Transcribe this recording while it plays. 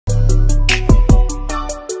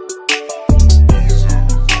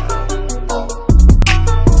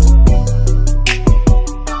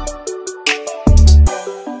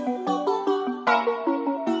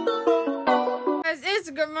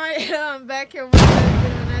here with another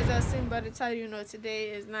video, and as I seen by the title, you know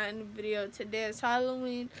today is not in the video. Today is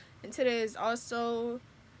Halloween, and today is also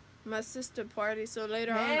my sister party. So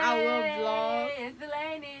later on, I will vlog. It's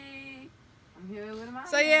Delaney. I'm here with my.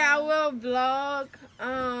 So yeah, I will vlog.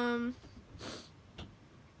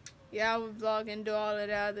 Yeah, I will vlog and do all of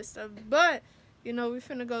that other stuff. But you know, we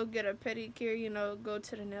finna go get a pedicure. You know, go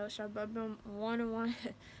to the nail shop. I've been wanting one,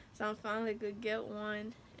 so I'm finally gonna get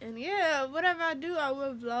one. And yeah, whatever I do, I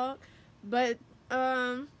will vlog. But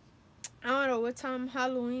I don't know what time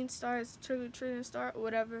Halloween starts, trick-or-treating start,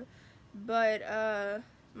 whatever. But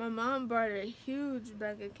my mom brought a huge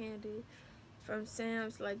bag of candy from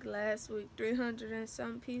Sam's like last week, 300 and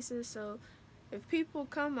some pieces. So if people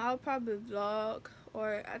come, I'll probably vlog,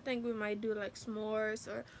 or I think we might do like s'mores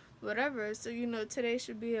or whatever. So you know, today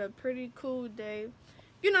should be a pretty cool day.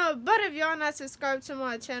 You know, but if y'all not subscribed to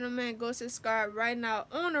my channel, man, go subscribe right now.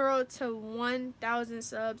 On the road to 1,000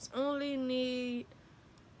 subs. Only need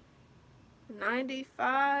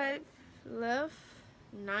 95 left.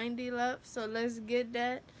 90 left. So let's get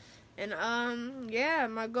that. And yeah,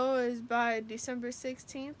 my goal is by December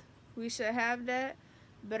 16th. We should have that.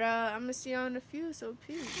 But I'm gonna see y'all in a few, so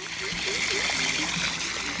peace.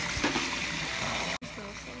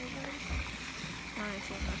 I'm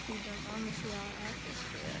gonna see y'all after school.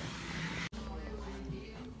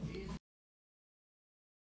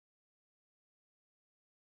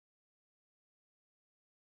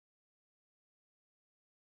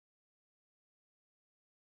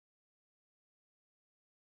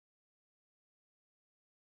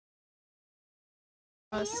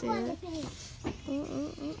 I see it.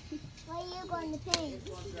 Why are you going to paint?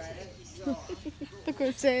 Look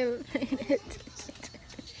at Zayla painted.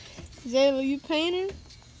 Zayla, you painting?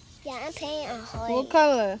 Yeah, I'm painting a heart. What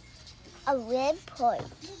color? A red heart.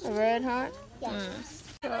 A red heart? Yeah.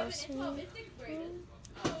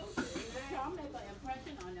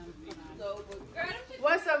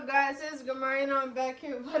 What's up, guys? It's Gamarina. I'm back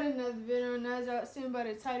here with another video, and as y'all seen by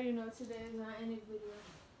the title, you know today is not any video.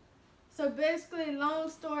 So basically, long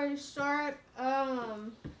story short,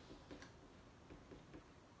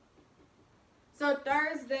 so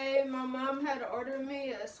Thursday, my mom had ordered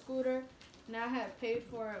me a scooter, and I had paid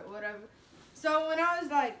for it, whatever. So when I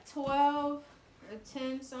was like 12 or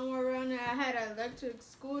 10, somewhere around there, I had an electric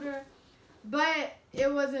scooter, but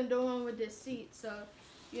it wasn't the one with the seat. So,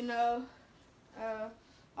 you know,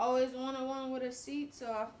 always wanted one with a seat,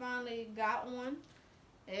 so I finally got one.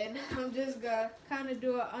 And I'm just gonna kind of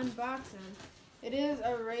do an unboxing. It is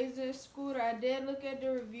a Razor scooter. I did look at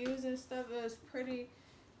the reviews and stuff. It was pretty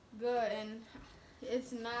good. And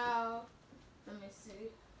it's now, let me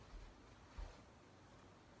see.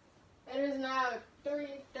 It is now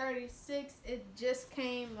 3:36. It just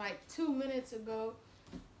came like 2 minutes ago.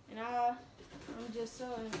 And I'm just so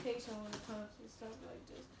impatient when it comes to stuff like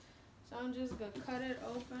this. So I'm just gonna cut it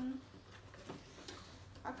open.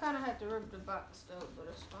 I kind of had to rip the box though, but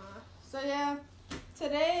it's fine. So yeah,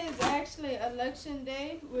 today is actually election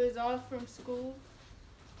day. We're off from school.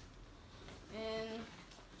 And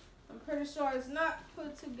I'm pretty sure it's not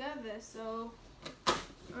put together, so I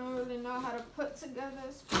don't really know how to put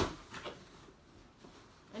together.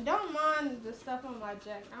 And don't mind the stuff on my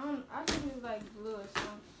jacket. I think it's like glue or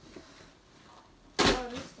something. Oh,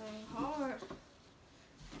 this thing hard.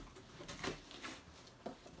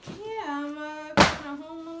 Yeah, I'm kind of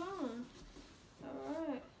home alone.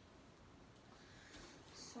 Alright.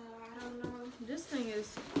 So, I don't know. This thing is...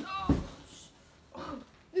 Oh,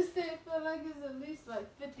 this thing feel like it's at least like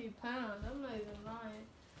 50 pounds. I'm not even lying.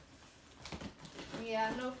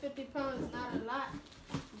 Yeah, I know 50 pounds is not a lot,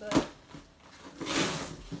 but...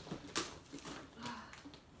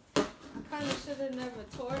 I kind of should have never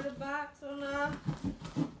tore the box or not.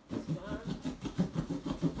 It's fine.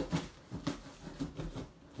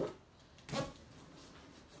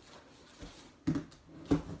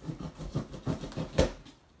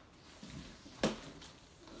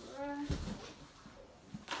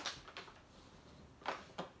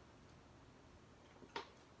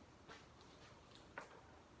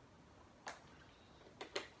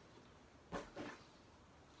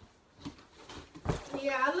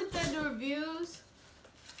 Yeah, I looked at the reviews.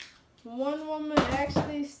 One woman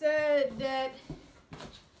actually said that,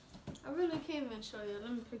 I really can't even show you.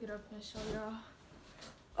 Let me pick it up and show y'all.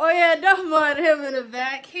 Oh yeah, don't mind him in the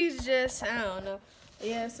back. He's just, I don't know.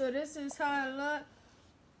 Yeah, so this is how it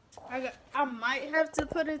look. I might have to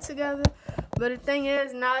put it together, but the thing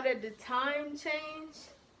is, now that the time changed,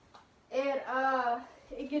 it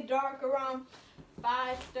get dark around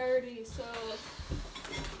 5:30. So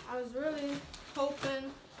I was really hoping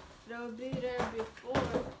they'll be there before.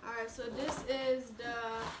 Alright, so this is the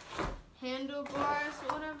handle handlebars,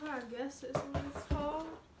 whatever I guess is what it's called.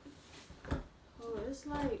 Oh, it's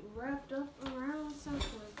like wrapped up around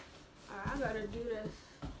something. Alright, I gotta do this.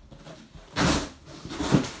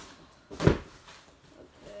 Okay.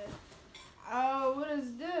 Oh, what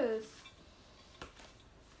is this?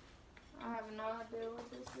 I have no idea what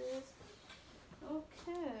this is.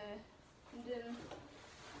 Okay. And then,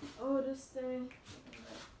 oh, this thing.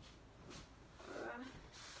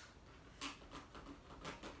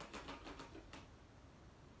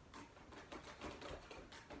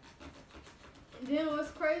 And then what's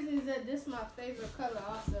crazy is that this is my favorite color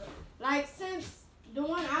also. Like, since the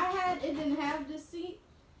one I had, it didn't have this seat.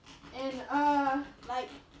 And, like,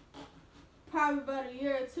 probably about a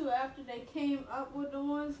year or two after they came up with the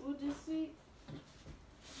ones with this seat.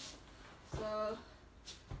 So,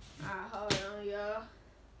 hold on, y'all.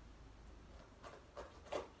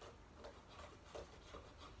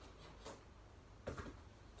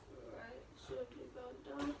 Alright, should be about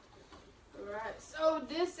done. Alright, so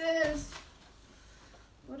this is,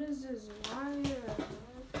 what is this wire?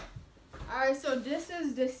 Alright, so this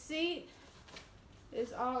is the seat.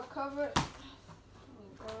 It's all covered. Oh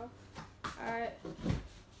god. Alright. And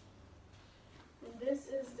this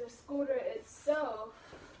is the scooter itself.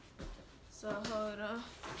 So hold on.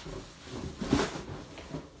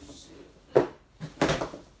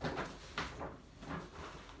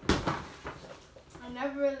 I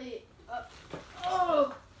never really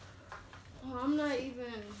I'm not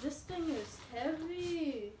even, this thing is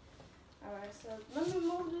heavy. Alright, so let me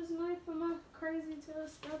move this knife for my crazy tail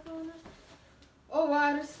stuff on it. Oh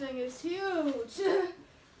wow, this thing is huge.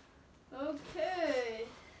 Okay.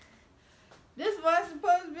 This was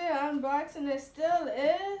supposed to be an unboxing, it still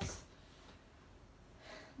is.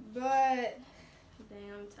 But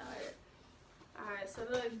damn, I'm tired. Alright, so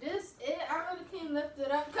look, this it. I really can't lift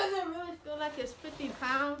it up because I really feel like it's 50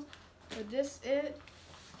 pounds. But this it.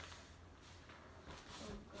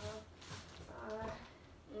 Oh god. Alright.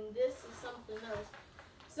 And this is something else.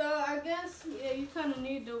 So I guess yeah, you kind of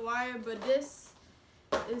need the wire, but this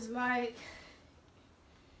is like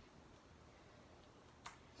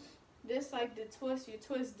this, like the twist. You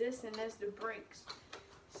twist this, and that's the brakes.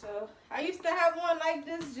 So I used to have one like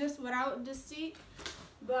this just without the seat,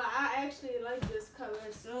 but I actually like this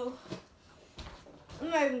color, so I'm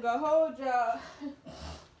not even gonna hold y'all.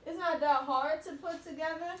 It's not that hard to put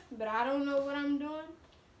together, but I don't know what I'm doing,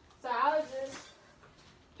 so I'll just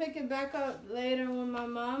pick it back up later when my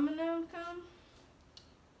mom and them come,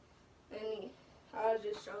 and I'll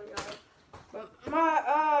just show y'all. But my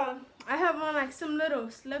I have on like some little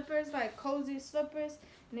slippers, like cozy slippers,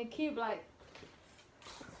 and they keep like,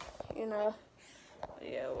 you know,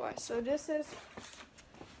 yeah, watch. So this is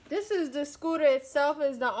the scooter itself,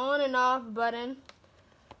 is the on and off button.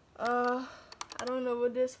 I don't know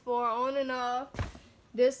what this for, on and off.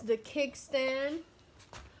 This the kickstand.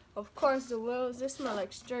 Of course the wheels, this smell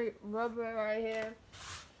like straight rubber right here.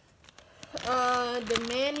 The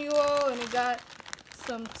manual, and it got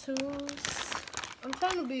some tools. I'm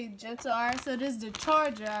trying to be gentle. Alright, so this is the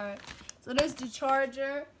charger. Alright, so this is the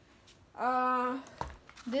charger.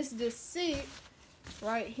 This is the seat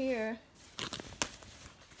right here.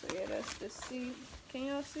 So yeah, that's the seat. Can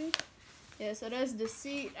y'all see? Yeah, so that's the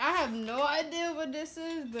seat. I have no idea what this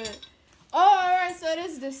is, but alright, so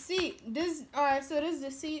this is the seat. Alright, so this is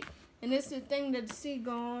the seat, and this is the thing that the seat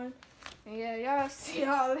go on. And yeah, y'all see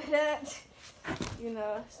all of that. You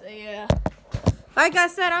know, so yeah. Like I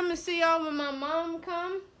said, I'm gonna see y'all when my mom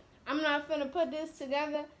come. I'm not finna put this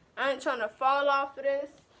together. I ain't trying to fall off of this.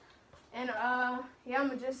 And yeah, I'm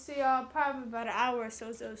gonna just see y'all probably about an hour or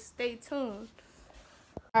so, so stay tuned.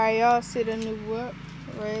 Alright, y'all see the new whip,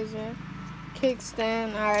 razor,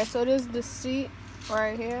 kickstand. Alright, so this is the seat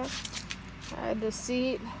right here. Alright, the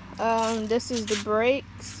seat. This is the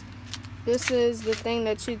brakes. This is the thing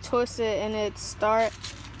that you twist it and it start,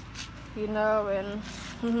 you know, and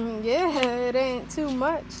yeah, it ain't too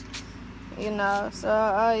much, you know. So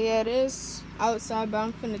yeah, it is outside, but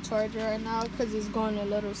I'm finna charge it right now because it's going a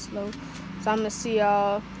little slow. So I'm gonna see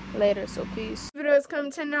y'all later, so peace. Video is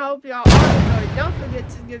coming to an end. I hope y'all all enjoyed. Don't forget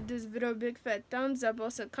to give this video a big fat thumbs up.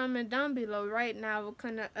 Also comment down below right now what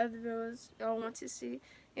kind of other videos y'all want to see.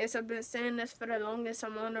 Yes, I've been saying this for the longest.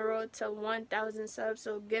 I'm on the road to 1,000 subs,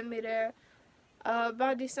 so get me there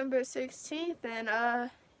by December 16th.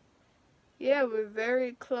 And yeah, we're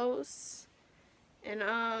very close. And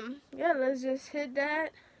yeah, let's just hit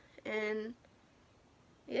that. And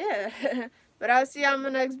yeah, but I'll see y'all in my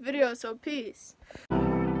next video, so peace.